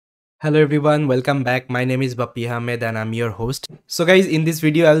Hello everyone, welcome back. My name is Bappy Ahmed and I'm your host. So guys, in this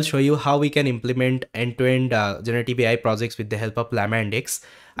video, I'll show you how we can implement end-to-end generative AI projects with the help of LlamaIndex.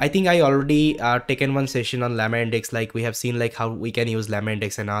 I think I already taken one session on LlamaIndex, like we have seen like how we can use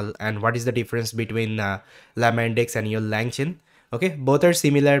LlamaIndex and all, and what is the difference between LlamaIndex and your LangChain. Okay, both are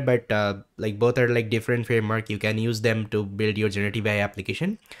similar, but like both are like different framework. You can use them to build your generative AI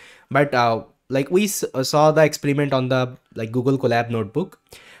application. But like we saw the experiment on the like Google Colab notebook.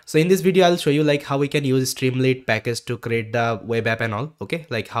 So in this video, I'll show you like how we can use Streamlit package to create the web app and all. Okay,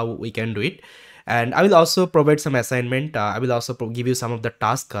 like how we can do it. And I will also provide some assignment. I will also give you some of the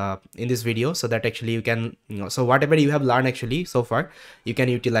task in this video so that actually you can, so whatever you have learned actually so far, you can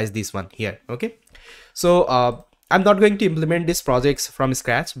utilize this one here. Okay. So I'm not going to implement these projects from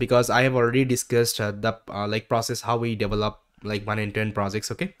scratch because I have already discussed the like process how we develop like one end-to-end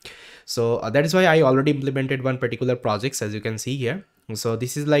projects. Okay, so that is why I already implemented one particular projects, as you can see here. So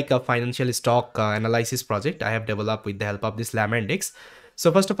this is like a financial stock analysis project I have developed with the help of this LlamaIndex.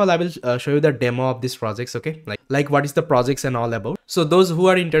 So first of all, I will show you the demo of these projects. Okay, like what is the projects and all about. So those who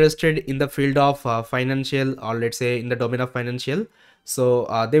are interested in the field of financial, or let's say in the domain of financial, so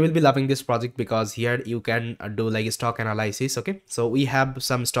they will be loving this project because here you can do like stock analysis. Okay, so we have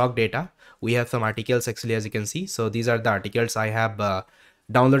some stock data, we have some articles actually, as you can see. So these are the articles I have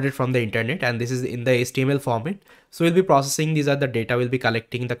downloaded from the internet, and this is in the HTML format. So we'll be processing, these are the data, we'll be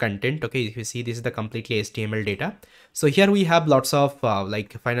collecting the content. Okay, if you see, this is the completely HTML data. So here we have lots of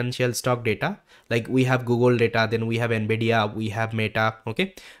like financial stock data, like we have Google data, then we have Nvidia, we have Meta.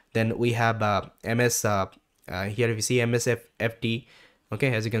 Okay, then we have MS here if you see MSFT.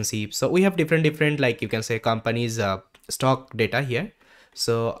 Okay, as you can see, so we have different like you can say companies stock data here.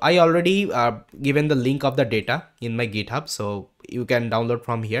 So I already given the link of the data in my GitHub, so you can download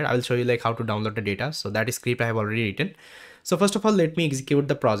from here. I will show you like how to download the data. So that is script I have already written. So first of all, let me execute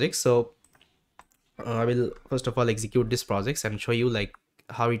the project. So I will first of all execute this projects and show you like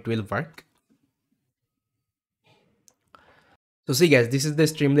how it will work. So see guys, this is the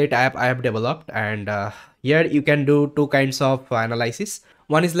Streamlit app I have developed, and here you can do two kinds of analysis.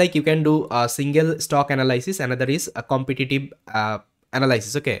 One is like you can do a single stock analysis, another is a competitive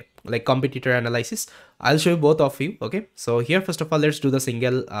analysis. Okay, like competitor analysis. I'll show you both of you. Okay, so here first of all, let's do the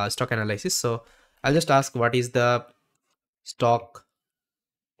single stock analysis. So I'll just ask what is the stock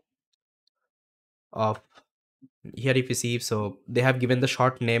of, here if you see, so they have given the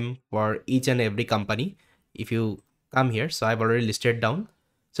short name for each and every company. If you come here, so I've already listed down.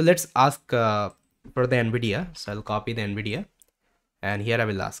 So let's ask for the Nvidia. So I'll copy the Nvidia, and here I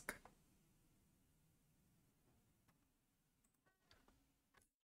will ask.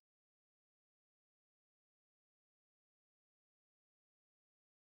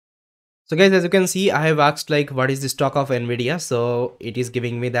 So guys, as you can see, I have asked like what is the stock of Nvidia, so it is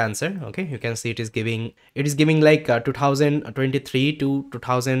giving me the answer. Okay, you can see it is giving like 2023 to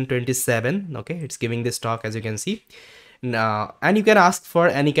 2027. Okay, it's giving the stock, as you can see. Now, and you can ask for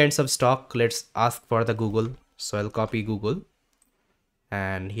any kinds of stock. Let's ask for the Google. So I'll copy Google,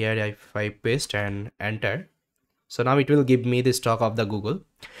 and here if I paste and enter, so now it will give me the stock of the Google.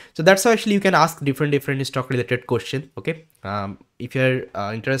 So that's how actually you can ask different stock related question. Okay, if you're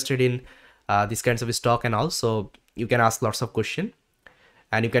interested in these kinds of stock and also you can ask lots of question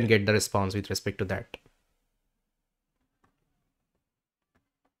and you can get the response with respect to that.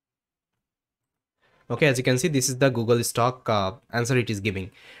 Okay, as you can see, this is the Google stock answer it is giving.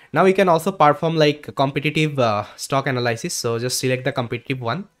 Now you can also perform like competitive stock analysis. So just select the competitive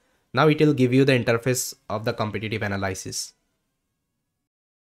one. Now it will give you the interface of the competitive analysis.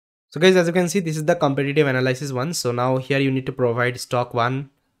 So guys, as you can see, this is the competitive analysis one. So now here you need to provide stock one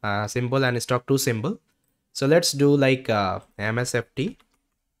symbol and stock two symbol. So let's do like MSFT,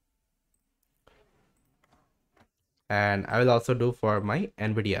 and I will also do for my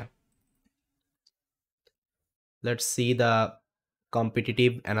Nvidia. Let's see the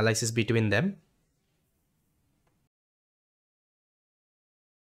competitive analysis between them.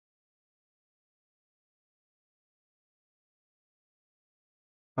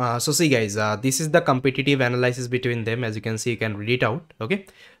 So see guys, this is the competitive analysis between them. As you can see, you can read it out. Okay,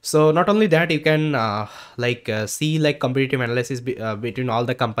 so not only that, you can see like competitive analysis between all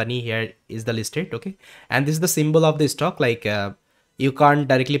the company. Here is the listed. Okay, and this is the symbol of the stock. Like you can't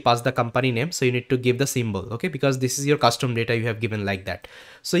directly pass the company name, so you need to give the symbol. Okay, because this is your custom data you have given like that.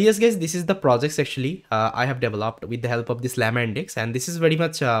 So yes guys, this is the projects actually I have developed with the help of this LlamaIndex, and this is very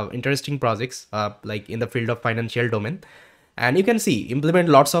much interesting projects like in the field of financial domain. And you can see implement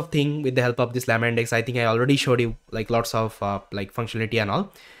lots of things with the help of this LlamaIndex. I think I already showed you like lots of like functionality and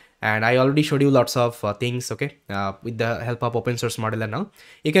all. and I already showed you lots of things, okay, with the help of open source model. And now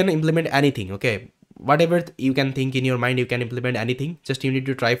you can implement anything, okay, whatever you can think in your mind, you can implement anything, just you need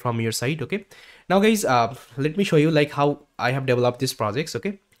to try from your side. Okay, now guys, let me show you like how I have developed these projects.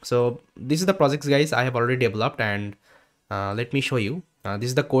 Okay, so this is the projects guys I have already developed, and let me show you. This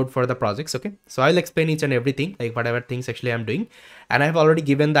is the code for the projects. Okay, so I'll explain each and everything, like whatever things actually I'm doing, and I've already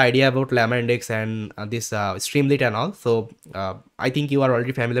given the idea about LlamaIndex and this Streamlit and all. So I think you are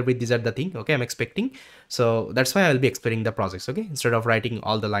already familiar with these are the thing. Okay, I'm expecting, so that's why I'll be explaining the projects. Okay, instead of writing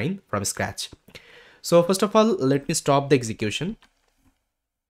all the line from scratch. So first of all, let me stop the execution.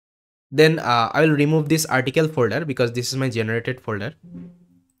 Then I will remove this article folder because this is my generated folder.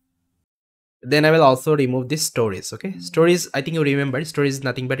 Then I will also remove this stories. Okay, stories, I think you remember, stories is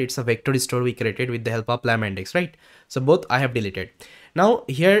nothing but it's a vector store we created with the help of LlamaIndex, right? So both I have deleted. Now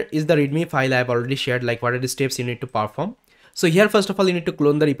here is the readme file I have already shared, like what are the steps you need to perform. So here first of all you need to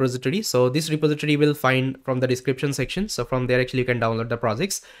clone the repository. So this repository will find from the description section. So from there actually you can download the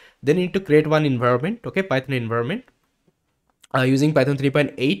projects. Then you need to create one environment, okay, Python environment using Python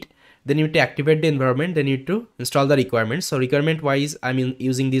 3.8. Then you need to activate the environment. Then you need to install the requirements. So requirement wise, I mean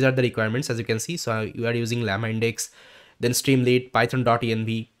using these are the requirements as you can see. So you are using LlamaIndex, then Streamlit,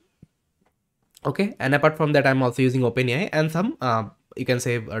 Python.env. Okay, and apart from that, I'm also using OpenAI and some you can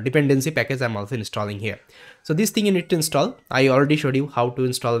say dependency package I'm also installing here. So this thing you need to install. I already showed you how to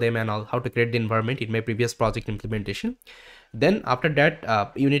install them and all, how to create the environment in my previous project implementation. Then after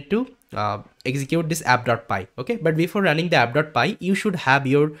that, you need to execute this app.py. Okay, but before running the app.py, you should have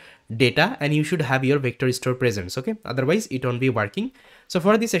your data and you should have your vector store presence. Okay, otherwise it won't be working. So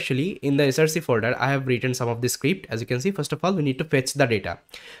for this actually in the src folder, I have written some of the script. As you can see, first of all, we need to fetch the data.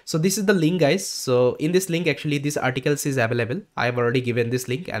 So this is the link guys. So in this link actually this articles is available. I have already given this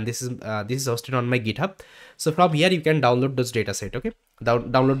link and this is hosted on my GitHub. So from here you can download those data set. Okay,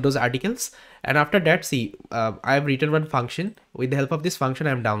 download those articles, and after that see I have written one function. With the help of this function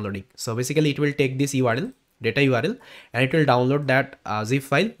I am downloading. So basically it will take this URL, data URL, and it will download that zip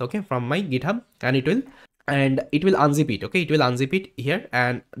file, okay, from my GitHub, and it will unzip it. Okay, it will unzip it here,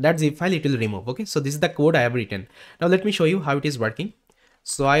 and that zip file it will remove. Okay, so this is the code I have written. Now let me show you how it is working.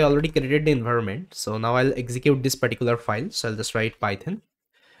 So I already created the environment. So now I'll execute this particular file. So I'll just write Python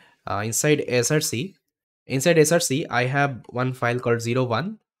inside src. Inside src I have one file called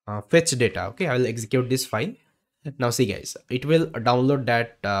 01 fetch data. Okay, I will execute this file. Now see guys, it will download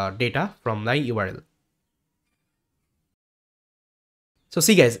that data from my URL. So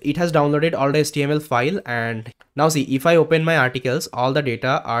see guys, it has downloaded all the HTML file, and now see if I open my articles, all the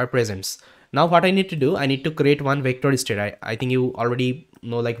data are present. Now what I need to do, I need to create one vector state. I think you already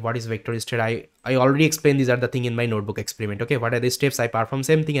know like what is vector state. I already explained these are the thing in my notebook experiment. Okay, what are the steps I perform,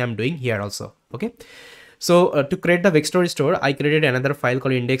 same thing I'm doing here also. Okay, so to create the vector store, I created another file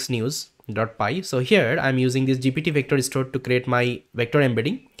called indexnews.py. So here I'm using this GPT vector store to create my vector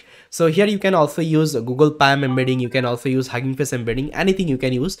embedding. So here you can also use Google PAM embedding. You can also use Hugging Face embedding. Anything you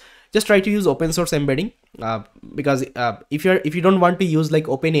can use. Just try to use open source embedding because if you don't want to use like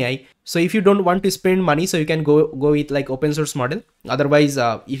OpenAI, so if you don't want to spend money, so you can go with like open source model. Otherwise,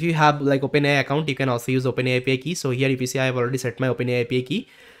 if you have like OpenAI account, you can also use OpenAI API key. So here if you see, I have already set my OpenAI API key.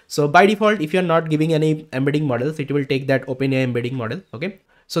 So by default, if you're not giving any embedding models, it will take that OpenAI embedding model. Okay.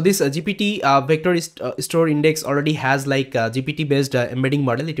 So this GPT vector store index already has like GPT based embedding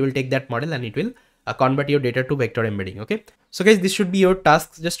model. It will take that model and it will convert your data to vector embedding. Okay. So guys, this should be your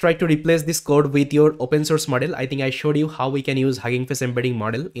task. Just try to replace this code with your open source model. I think I showed you how we can use Hugging Face embedding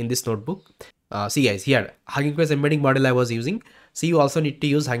model in this notebook. See guys, here Hugging Face embedding model I was using. See, you also need to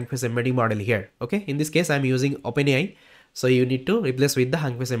use Hugging Face embedding model here. Okay. In this case, I'm using OpenAI. So you need to replace with the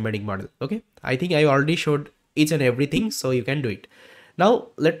Hugging Face embedding model. Okay. I think I already showed each and everything, so you can do it. Now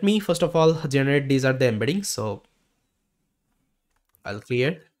let me first of all generate these are the embeddings. So I'll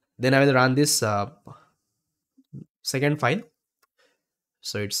clear. Then I will run this second file.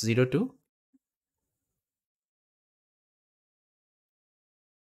 So it's 02.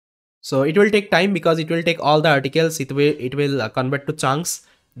 So it will take time because it will take all the articles. It will convert to chunks.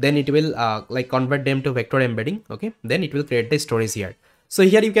 Then it will like convert them to vector embedding. Okay. Then it will create the stories here. So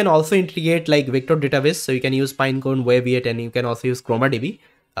here you can also integrate like vector database. So you can use Pinecone, Wave8, and you can also use ChromaDB.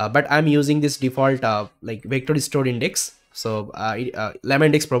 But I'm using this default like vector store index. So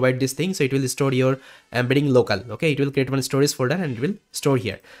LlamaIndex provide this thing. So it will store your embedding local. Okay, it will create one storage folder and it will store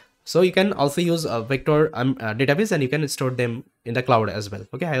here. So you can also use a vector database and you can store them in the cloud as well.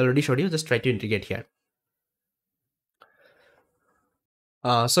 Okay, I already showed you. Just try to integrate here.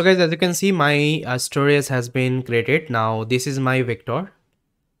 So guys, as you can see, my storage has been created. Now this is my vector.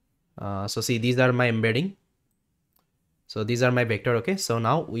 So see, these are my embedding. So these are my vector. Okay, so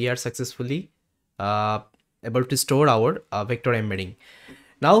now we are successfully able to store our vector embedding.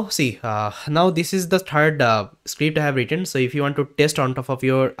 Now see, now this is the third script I have written. So if you want to test on top of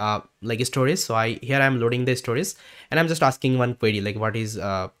your like storage, so I'm loading the storage and I'm just asking one query like what is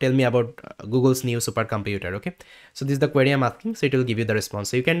tell me about Google's new supercomputer. Okay, so this is the query I'm asking, so it will give you the response.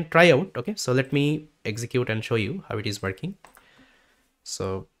 So you can try out. Okay, so let me execute and show you how it is working.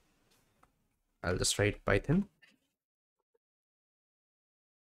 So I'll just write Python.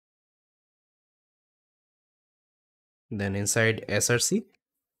 Then inside src,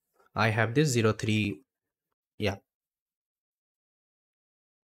 I have this 03. Yeah.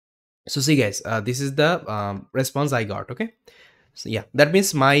 So see guys, this is the response I got. Okay. So yeah, that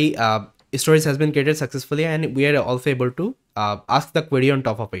means my storage has been created successfully and we are also able to ask the query on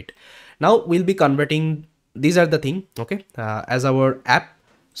top of it. Now we'll be converting, these are the thing, okay, as our app.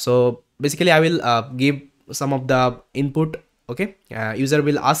 So basically I will give some of the input. Okay, user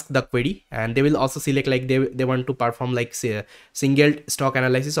will ask the query and they will also select like they want to perform like say single stock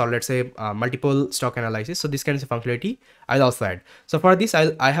analysis or let's say multiple stock analysis. So this kind of functionality I'll also add. So for this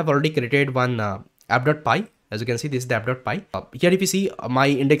I have already created one app.py. As you can see, this is the app.py. Here if you see, my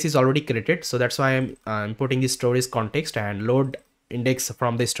index is already created, so that's why I'm importing the storage context and load index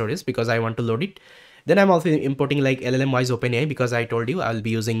from the storage because I want to load it. Then I'm also importing like LLM wise OpenAI because I told you I'll be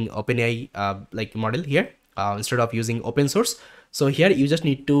using OpenAI like model here instead of using open source. So here you just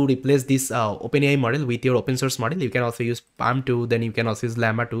need to replace this OpenAI model with your open source model. You can also use Palm 2, then you can also use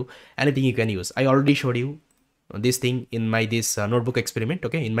Llama 2, anything you can use. I already showed you this thing in my this notebook experiment.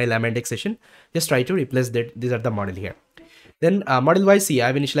 Okay, in my LlamaIndex session, just try to replace that. These are the model here. Then model wise, see,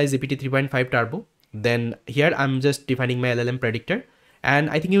 I've initialized GPT 3.5 turbo. Then here I'm just defining my LLM predictor. And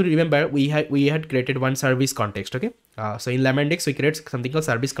I think you remember we had created one service context. Okay, so in LlamaIndex we create something called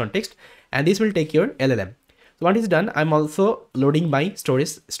service context, and this will take your LLM. So what is done, I'm also loading my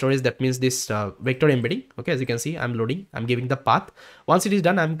storage. That means this vector embedding. Okay, as you can see, I'm loading, I'm giving the path. Once it is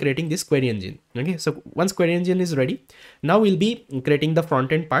done, I'm creating this query engine. Okay, so once query engine is ready, now we'll be creating the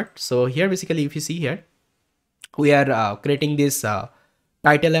front end part. So here basically if you see here, we are creating this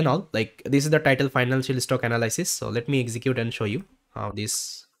title and all, like this is the title financial stock analysis. So let me execute and show you how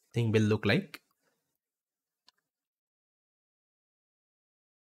this thing will look like.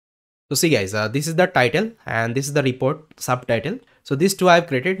 So see guys, this is the title and this is the report subtitle. So these two I've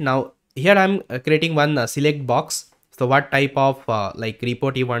created. Now here I'm creating one select box. So what type of like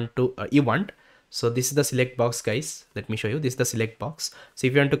report you want to so this is the select box guys. Let me show you. This is the select box. So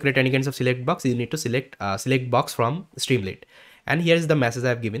if you want to create any kinds of select box, you need to select select box from Streamlit. And here is the message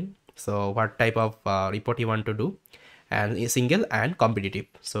I've given. So what type of report you want to do, and a single and competitive.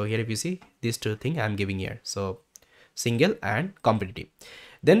 So here if you see these two things I'm giving here. So single and competitive.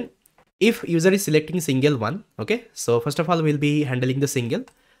 Then if user is selecting single one, okay, so first of all we'll be handling the single.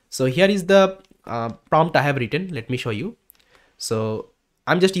 So here is the prompt I have written. Let me show you. So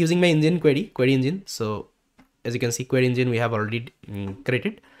I'm just using my engine query engine. So as you can see, query engine we have already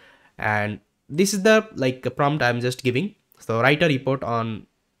created, and this is the like prompt I'm just giving. So write a report on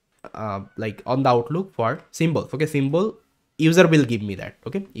like on the outlook for symbols. Okay, symbol user will give me that.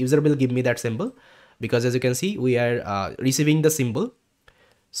 Okay, user will give me that symbol because as you can see we are receiving the symbol.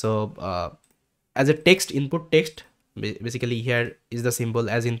 So as a text, input text, basically here is the symbol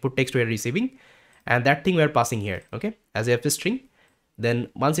as input text we are receiving, and that thing we are passing here, okay, as a string. Then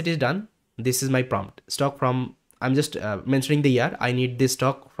once it is done, this is my prompt. Stock from, I'm just mentioning the year. I need this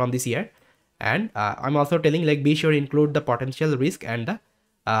stock from this year, and I'm also telling like be sure include the potential risk and the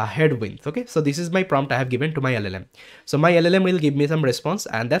headwinds. Okay, so this is my prompt I have given to my LLM. So my LLM will give me some response,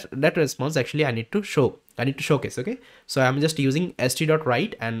 and that response actually I need to showcase. Okay, so I'm just using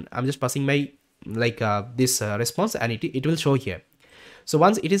st.write and I'm just passing my like this response, and it will show here. So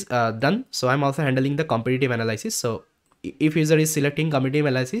once it is done, so I'm also handling the competitive analysis. So if user is selecting competitive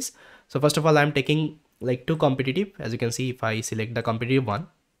analysis, so first of all I'm taking like two competitive. As you can see, if I select the competitive one,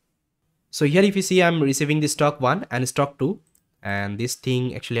 so here if you see I'm receiving the stock 1 and stock 2, and this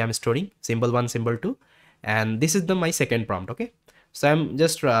thing actually I'm storing symbol 1, symbol 2, and this is my second prompt. Okay, so I'm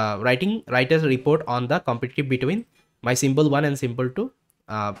just write a report on the competitive between my symbol 1 and symbol 2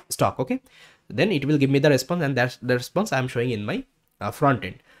 stock. Okay, then it will give me the response, and that's the response I'm showing in my front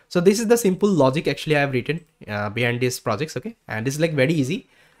end. So this is the simple logic actually I have written behind these projects. Okay, and this is like very easy.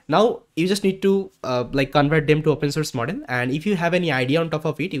 Now you just need to like convert them to open source model, and if you have any idea on top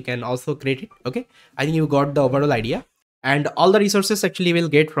of it, you can also create it. Okay, I think you got the overall idea, and all the resources actually will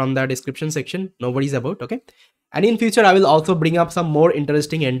get from the description section. No worries about. Okay, And in future, I will also bring up some more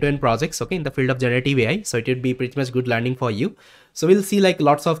interesting end-to-end projects, okay, in the field of generative AI. So it would be pretty much good learning for you. So we'll see like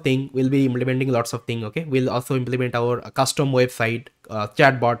lots of things. We'll be implementing lots of things, okay. We'll also implement our custom website,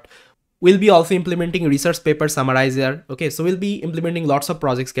 chatbot. We'll be also implementing research paper summarizer. Okay, so we'll be implementing lots of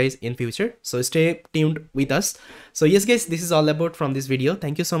projects, guys, in future. So stay tuned with us. So yes, guys, this is all about from this video.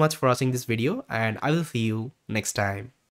 Thank you so much for watching this video, and I will see you next time.